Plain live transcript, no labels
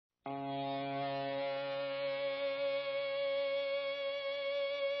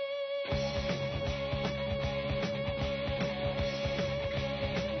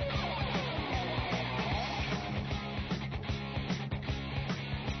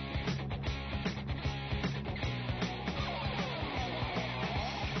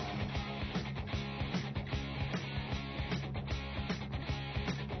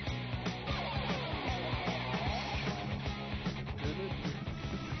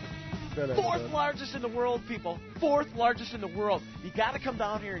Fourth largest in the world, people. Fourth largest in the world. You got to come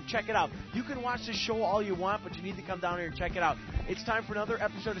down here and check it out. You can watch this show all you want, but you need to come down here and check it out. It's time for another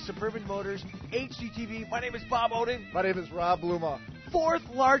episode of Suburban Motors HGTV. My name is Bob Odin. My name is Rob Bluma. Fourth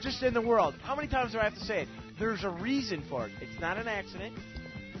largest in the world. How many times do I have to say it? There's a reason for it. It's not an accident.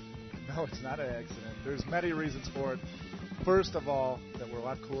 No, it's not an accident. There's many reasons for it. First of all, that we're a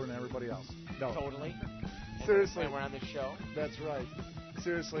lot cooler than everybody else. No. Totally. Seriously. And we're on this show. That's right.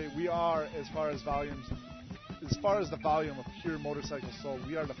 Seriously, we are, as far as the volume of pure motorcycles sold,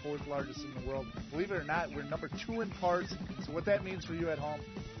 we are the fourth largest in the world. Believe it or not, we're number 2 in parts. So what that means for you at home,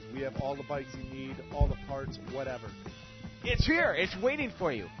 we have all the bikes you need, all the parts, whatever. It's here. It's waiting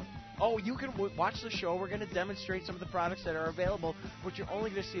for you. Oh, you can watch the show. We're going to demonstrate some of the products that are available, but you're only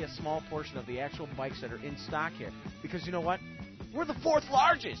going to see a small portion of the actual bikes that are in stock here. Because you know what? We're the fourth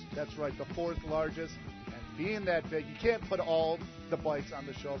largest. That's right, the fourth largest. And being that big, you can't put all the bikes on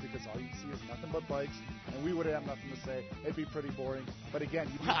the show because all you see is nothing but bikes, and we would have nothing to say. It'd be pretty boring. But again,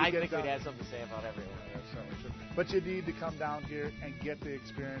 you need to I get think down. we'd have something to say about everyone. But you need to come down here and get the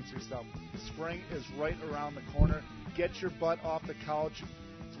experience yourself. Spring is right around the corner. Get your butt off the couch.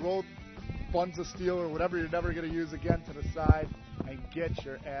 Throw buns of steel or whatever you're never going to use again to the side and get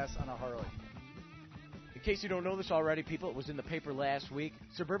your ass on a Harley. In case you don't know this already, people, it was in the paper last week.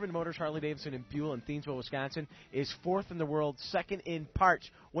 Suburban Motors, Harley-Davidson, and Buell in Thiensville, Wisconsin is fourth in the world, second in parts.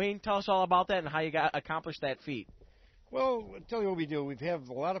 Wayne, tell us all about that and how you accomplished that feat. Well, I'll tell you what we do. We have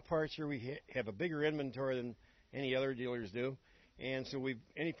a lot of parts here. We have a bigger inventory than any other dealers do. And so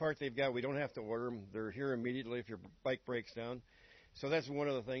any part they've got, we don't have to order them. They're here immediately if your bike breaks down. So that's one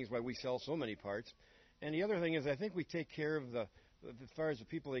of the things why we sell so many parts. And the other thing is I think we take care of as far as the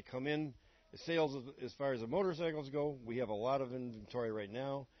people that come in, the sales as far as the motorcycles go. We have a lot of inventory right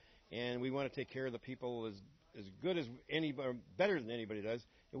now, and we want to take care of the people as good as anybody, better than anybody does.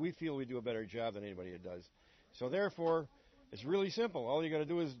 And we feel we do a better job than anybody does. So therefore, it's really simple. All you got to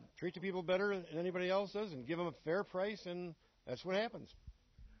do is treat the people better than anybody else does and give them a fair price, and that's what happens.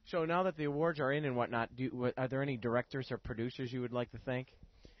 So now that the awards are in and whatnot, are there any directors or producers you would like to thank?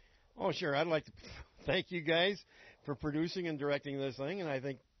 Oh, sure. I'd like to thank you guys for producing and directing this thing, and I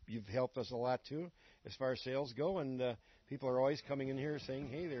think you've helped us a lot, too, as far as sales go. And people are always coming in here saying,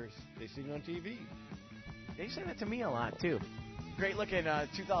 hey, they see it on TV. They say that to me a lot, too. Great-looking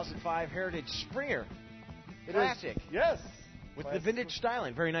 2005 Heritage Springer. Classic. Yes. With the vintage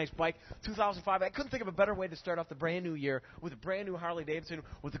styling. Very nice bike. 2005. I couldn't think of a better way to start off the brand new year with a brand new Harley-Davidson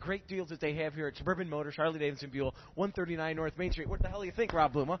with the great deals that they have here at Suburban Motors, Harley-Davidson Buell, 139 North Main Street. What the hell do you think,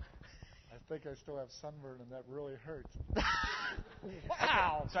 Rob Bluma? I think I still have sunburn, and that really hurts.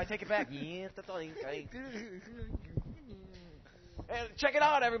 Wow. So I take it back. And check it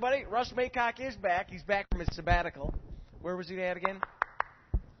out, everybody. Russ Maycock is back. He's back from his sabbatical. Where was he at again?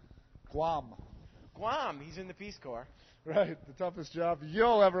 Guam. Guam. He's in the Peace Corps. Right, the toughest job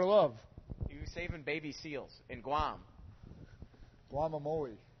you'll ever love. He was saving baby seals in Guam.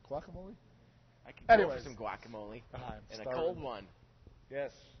 Guacamole. Guacamole? I could go for some guacamole. And a cold one.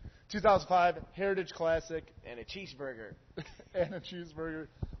 Yes. 2005 Heritage Classic. And a cheeseburger. And a cheeseburger.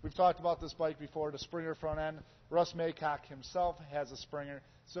 We've talked about this bike before, the Springer front end. Russ Maycock himself has a Springer.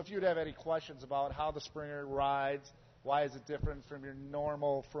 So if you'd have any questions about how the Springer rides, why is it different from your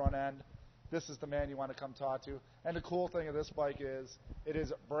normal front end, this is the man you want to come talk to. And the cool thing of this bike is it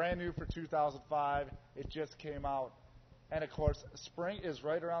is brand new for 2005. It just came out. And, of course, spring is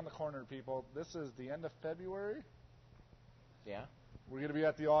right around the corner, people. This is the end of February. Yeah. We're going to be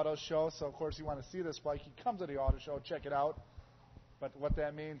at the auto show, so, of course, you want to see this bike. You come to the auto show, check it out. But what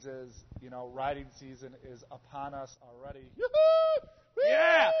that means is, riding season is upon us already. Yoo-hoo!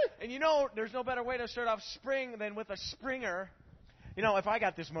 Yeah! And there's no better way to start off spring than with a Springer. If I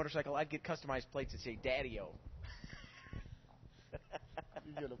got this motorcycle, I'd get customized plates that say Daddy-O.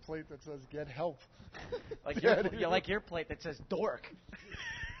 You get a plate that says get help. like your plate that says dork.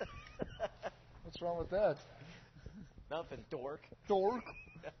 What's wrong with that? Nothing, dork. Dork?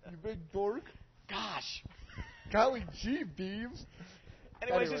 You big dork? Gosh. Golly gee, Beeves.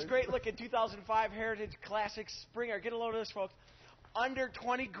 Anyways, this great-looking 2005 Heritage Classic Springer. Get a load of this, folks. Under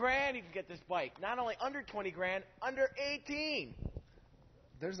 20 grand you can get this bike. Not only under 20 grand, under 18.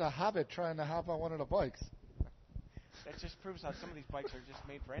 There's a hobbit trying to hop on one of the bikes. That just proves how some of these bikes are just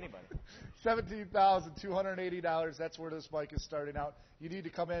made for anybody. $17,280. That's where this bike is starting out. You need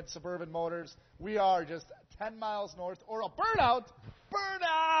to come in, Suburban Motors. We are just 10 miles north, or a burnout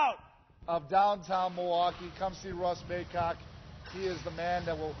of downtown Milwaukee. Come see Russ Maycock. He is the man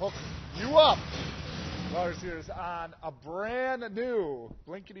that will hook you up. Lars here is on a brand new,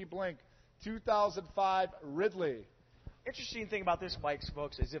 blinkety-blink, 2005 Ridley. Interesting thing about this bike,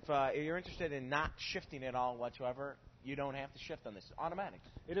 folks, is if you're interested in not shifting at all whatsoever, you don't have to shift on this. It's automatic.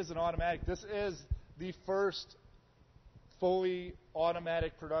 It is an automatic. This is the first fully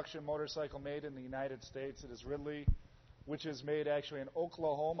automatic production motorcycle made in the United States. It is Ridley, which is made actually in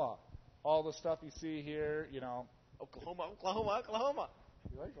Oklahoma. All the stuff you see here, you know. Oklahoma, Oklahoma, Oklahoma.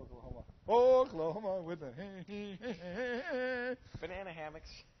 You like Oklahoma? Oklahoma with the Banana hammocks.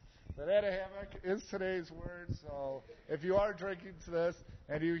 banana hammock is today's word. So if you are drinking to this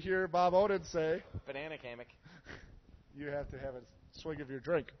and you hear Bob Oden say Banana hammock. you have to have a swig of your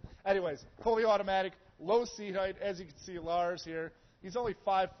drink. Anyways, fully automatic, low seat height. As you can see, Lars here, he's only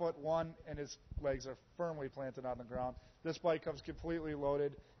 5'1", and his legs are firmly planted on the ground. This bike comes completely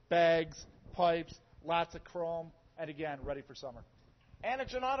loaded, bags, pipes, lots of chrome, and again, ready for summer. And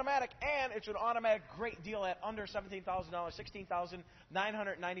it's an automatic, great deal at under $17,000,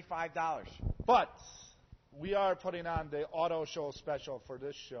 $16,995. But we are putting on the auto show special for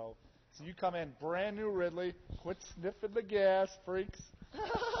this show. So you come in brand new Ridley, quit sniffing the gas, freaks.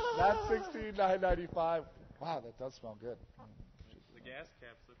 That's $16,995. Wow, that does smell good. The gas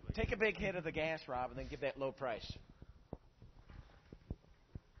caps look like. Take a big hit of the gas, Rob, and then give that low price.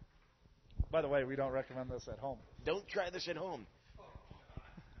 By the way, we don't recommend this at home. Don't try this at home.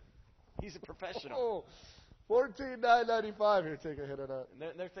 He's a professional. Oh, $14,995. Here, take a hit of that.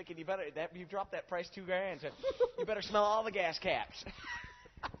 And they're thinking you dropped that price $2,000. So you better smell all the gas caps.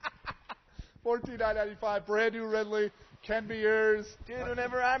 $14,995. Brand new Ridley can be yours. Dude,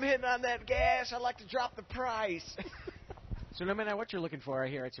 whenever I'm hitting on that gas, I like to drop the price. So no matter what you're looking for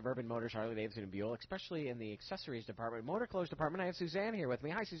here at Suburban Motors, Harley Davidson, and Buell, especially in the accessories department, motor clothes department, I have Suzanne here with me.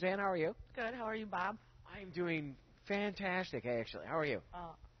 Hi, Suzanne. How are you? Good. How are you, Bob? I'm doing fantastic, actually. How are you?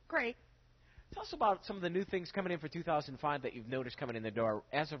 Great. Tell us about some of the new things coming in for 2005 that you've noticed coming in the door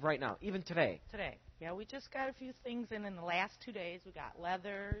as of right now, even today. Today. Yeah, we just got a few things in the last 2 days. We got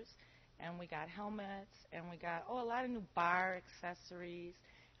leathers, and we got helmets, and we got, a lot of new bar accessories,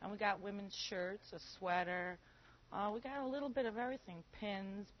 and we got women's shirts, a sweater. We got a little bit of everything,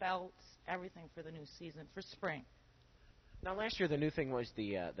 pins, belts, everything for the new season, for spring. Now, last year the new thing was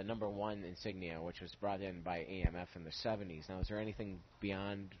the #1 insignia, which was brought in by AMF in the 70s. Now, is there anything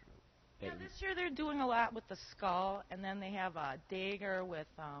beyond that? Yeah, this year they're doing a lot with the skull, and then they have a dagger with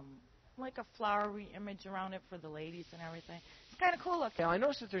like a flowery image around it for the ladies and everything. It's kind of cool looking. Now, I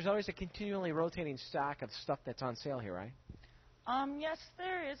noticed that there's always a continually rotating stock of stuff that's on sale here, right? Yes,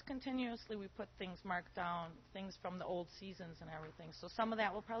 there is. Continuously we put things marked down, things from the old seasons and everything. So some of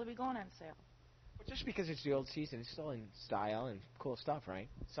that will probably be going on sale. But just because it's the old season, it's still in style and cool stuff, right?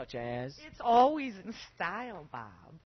 Such as? It's always in style, Bob.